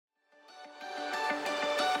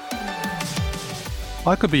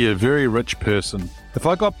I could be a very rich person if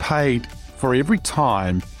I got paid for every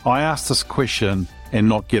time I ask this question and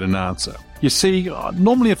not get an answer. You see,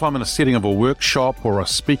 normally if I'm in a setting of a workshop or a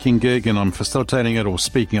speaking gig and I'm facilitating it or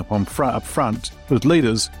speaking up front with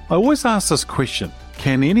leaders, I always ask this question: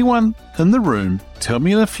 can anyone in the room tell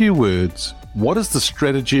me in a few words, what is the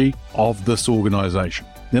strategy of this organization?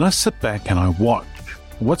 Then I sit back and I watch.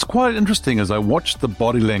 What's quite interesting is I watch the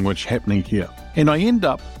body language happening here, and I end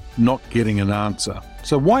up not getting an answer.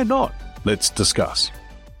 So why not? Let's discuss.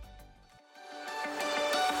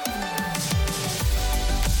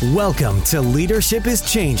 Welcome to Leadership is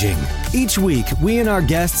Changing. Each week, we and our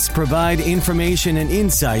guests provide information and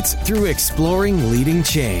insights through exploring leading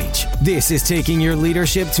change. This is taking your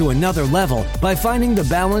leadership to another level by finding the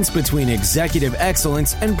balance between executive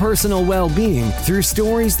excellence and personal well-being through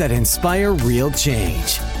stories that inspire real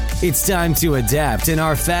change. It's time to adapt in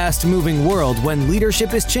our fast-moving world when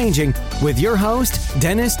leadership is changing with your host,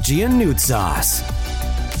 Dennis Giannoutsas.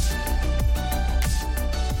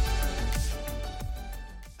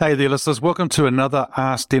 Hey there, listeners. Welcome to another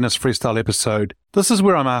Ask Dennis Freestyle episode. This is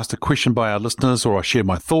where I'm asked a question by our listeners, or I share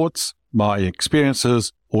my thoughts, my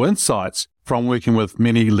experiences, or insights from working with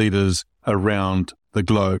many leaders around the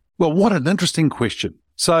globe. Well, what an interesting question.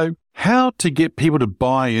 So, how to get people to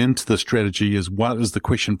buy into the strategy is what is the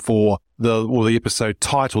question for the episode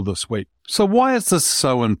title this week. So, why is this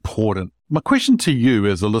so important? My question to you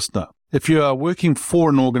as a listener: if you are working for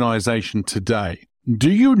an organization today, do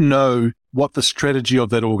you know what the strategy of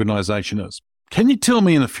that organization is? Can you tell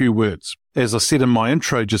me in a few words? As I said in my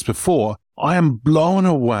intro just before, I am blown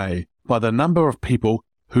away by the number of people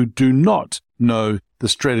who do not know the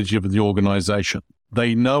strategy of the organization.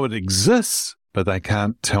 They know it exists, but they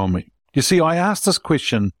can't tell me. You see, I asked this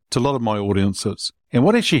question to a lot of my audiences, and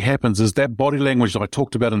what actually happens is that body language that I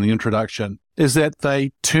talked about in the introduction is that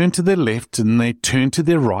they turn to their left and they turn to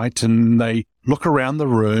their right and they look around the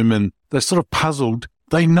room and they're sort of puzzled.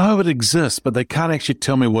 They know it exists, but they can't actually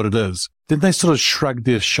tell me what it is. Then they sort of shrug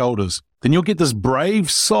their shoulders. Then you'll get this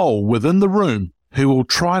brave soul within the room who will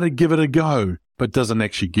try to give it a go, but doesn't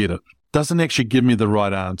actually get it. Doesn't actually give me the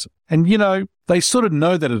right answer. And you know, they sort of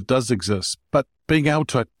know that it does exist, but being able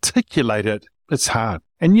to articulate it, it's hard.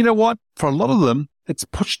 And you know what? For a lot of them, it's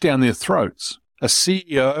pushed down their throats. A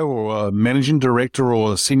CEO or a managing director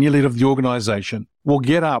or a senior leader of the organization will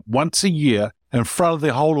get up once a year in front of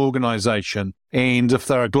their whole organization. And if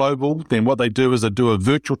they're global, then what they do is they do a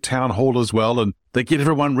virtual town hall as well, and they get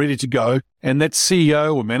everyone ready to go. And that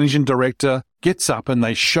CEO or managing director gets up and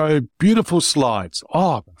they show beautiful slides.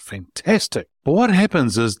 Oh, fantastic. But what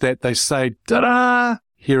happens is that they say, ta-da,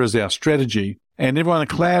 here is our strategy. And everyone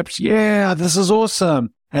claps, yeah, this is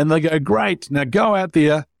awesome. And they go, great, now go out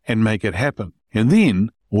there and make it happen. And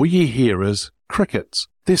then all you hear is crickets.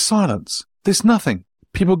 There's silence. There's nothing.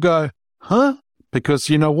 People go, huh? Because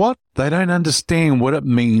you know what? They don't understand what it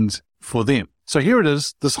means for them. So here it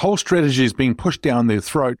is. This whole strategy is being pushed down their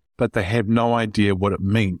throat, but they have no idea what it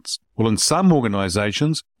means. Well, in some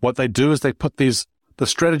organizations, what they do is they put the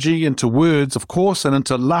strategy into words, of course, and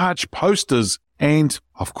into large posters. And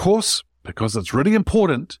of course, because it's really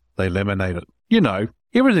important, they laminate it. You know,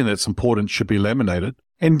 everything that's important should be laminated.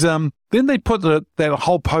 And then they put that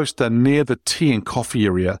whole poster near the tea and coffee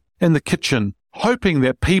area in the kitchen, hoping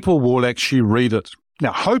that people will actually read it.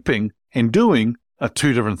 Now, hoping and doing are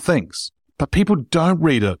two different things, but people don't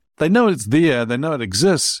read it. They know it's there, they know it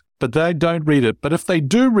exists, but they don't read it. But if they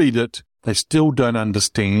do read it, they still don't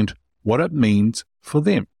understand what it means for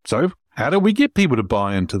them. So how do we get people to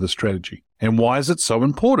buy into the strategy? And why is it so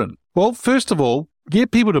important? Well, first of all,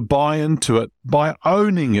 get people to buy into it by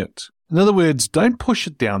owning it. In other words, don't push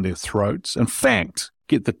it down their throats. In fact,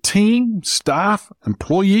 get the team, staff,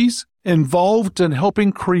 employees involved in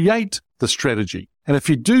helping create the strategy. And if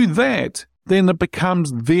you do that, then it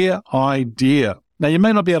becomes their idea. Now, you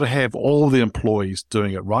may not be able to have all the employees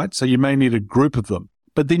doing it, right? So you may need a group of them.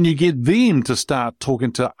 But then you get them to start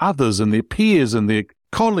talking to others and their peers and their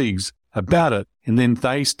colleagues about it. And then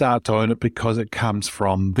they start to own it because it comes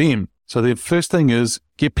from them. So the first thing is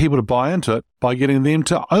get people to buy into it by getting them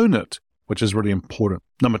to own it, which is really important.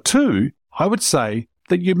 Number two, I would say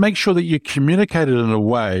that you make sure that you communicate it in a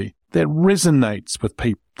way that resonates with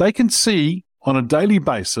people. They can see on a daily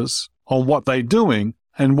basis on what they're doing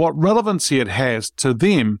and what relevancy it has to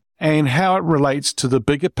them and how it relates to the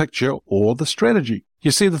bigger picture or the strategy.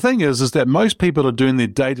 You see, the thing is that most people are doing their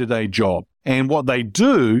day-to-day job, and what they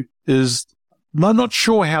do is they're not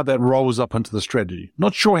sure how that rolls up into the strategy,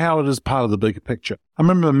 not sure how it is part of the bigger picture. I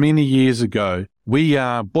remember many years ago, we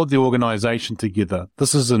brought the organization together.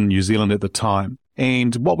 This is in New Zealand at the time.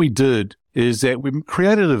 And what we did is that we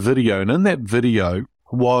created a video, and in that video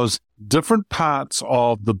was different parts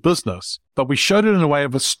of the business, but we showed it in a way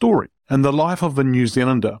of a story and the life of a New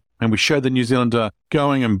Zealander. And we showed the New Zealander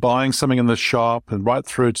going and buying something in the shop and right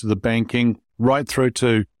through to the banking, right through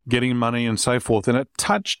to getting money and so forth. And it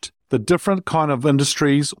touched the different kind of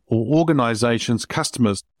industries or organizations,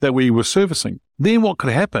 customers that we were servicing. Then what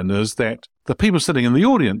could happen is that the people sitting in the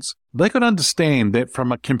audience, they could understand that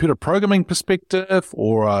from a computer programming perspective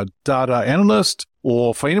or a data analyst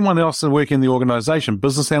or for anyone else working in the organization,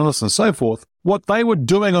 business analysts and so forth, what they were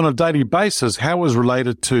doing on a daily basis, how it was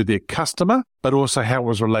related to their customer, but also how it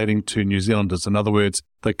was relating to New Zealanders. In other words,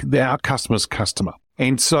 our customer's customer.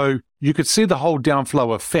 And so you could see the whole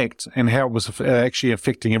downflow effect and how it was actually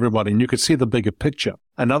affecting everybody. And you could see the bigger picture.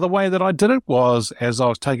 Another way that I did it was as I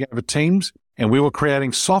was taking over teams and we were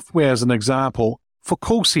creating software as an example for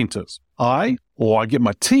call centers. I get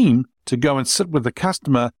my team to go and sit with the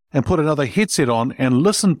customer and put another headset on and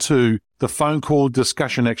listen to the phone call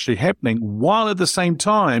discussion actually happening while at the same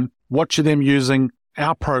time watching them using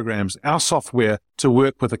our programs, our software to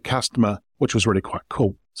work with the customer, which was really quite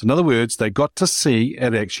cool. So in other words, they got to see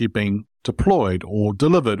it actually being deployed or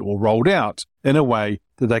delivered or rolled out in a way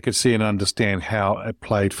that they could see and understand how it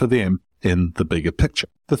played for them in the bigger picture.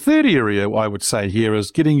 The third area I would say here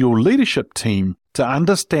is getting your leadership team to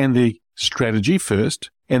understand the strategy first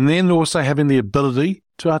and then also having the ability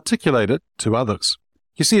to articulate it to others.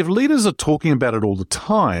 You see, if leaders are talking about it all the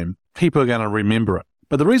time, people are going to remember it.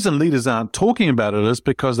 But the reason leaders aren't talking about it is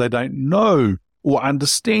because they don't know or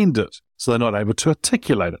understand it, so they're not able to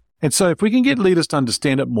articulate it. And so if we can get leaders to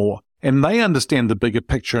understand it more, and they understand the bigger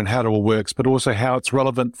picture and how it all works, but also how it's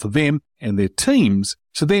relevant for them and their teams,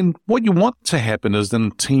 so then what you want to happen is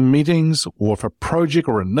in team meetings or if a project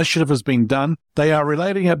or initiative has been done, they are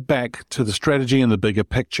relating it back to the strategy and the bigger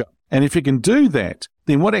picture. And if you can do that,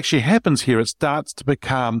 then what actually happens here, it starts to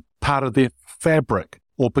become part of their fabric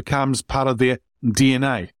or becomes part of their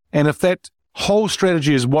DNA. And if that whole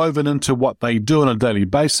strategy is woven into what they do on a daily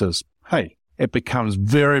basis, hey, it becomes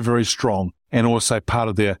very, very strong and also part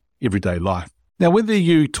of their everyday life. Now, whether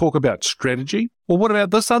you talk about strategy, or what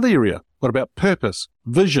about this other area? What about purpose,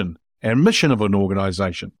 vision, and mission of an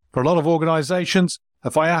organization? For a lot of organizations,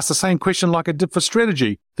 if I ask the same question like I did for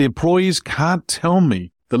strategy, the employees can't tell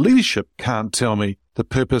me, the leadership can't tell me the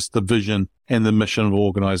purpose, the vision, and the mission of an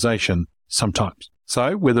organization sometimes.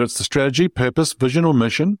 So whether it's the strategy, purpose, vision, or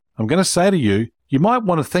mission, I'm going to say to you, you might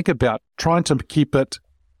want to think about trying to keep it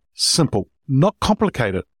simple, not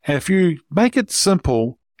complicated. And if you make it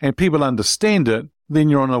simple and people understand it, then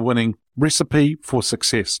you're on a winning recipe for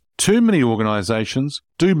success. Too many organizations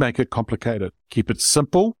do make it complicated. Keep it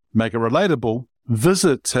simple, make it relatable,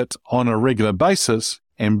 visit it on a regular basis,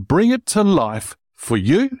 and bring it to life for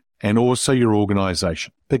you and also your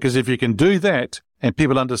organization. Because if you can do that and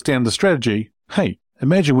people understand the strategy, hey,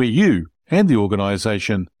 imagine where you and the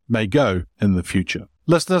organization may go in the future.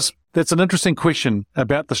 Listeners, that's an interesting question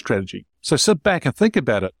about the strategy. So sit back and think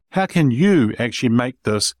about it. How can you actually make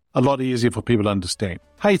this a lot easier for people to understand?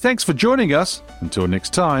 Hey, thanks for joining us. Until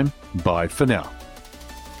next time, bye for now.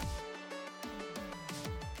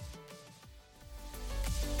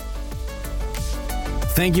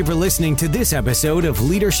 Thank you for listening to this episode of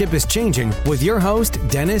Leadership is Changing with your host,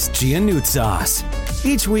 Dennis Giannoutsas.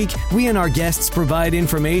 Each week, we and our guests provide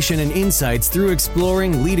information and insights through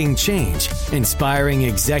exploring leading change, inspiring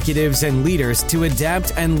executives and leaders to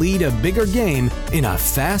adapt and lead a bigger game in a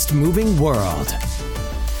fast-moving world.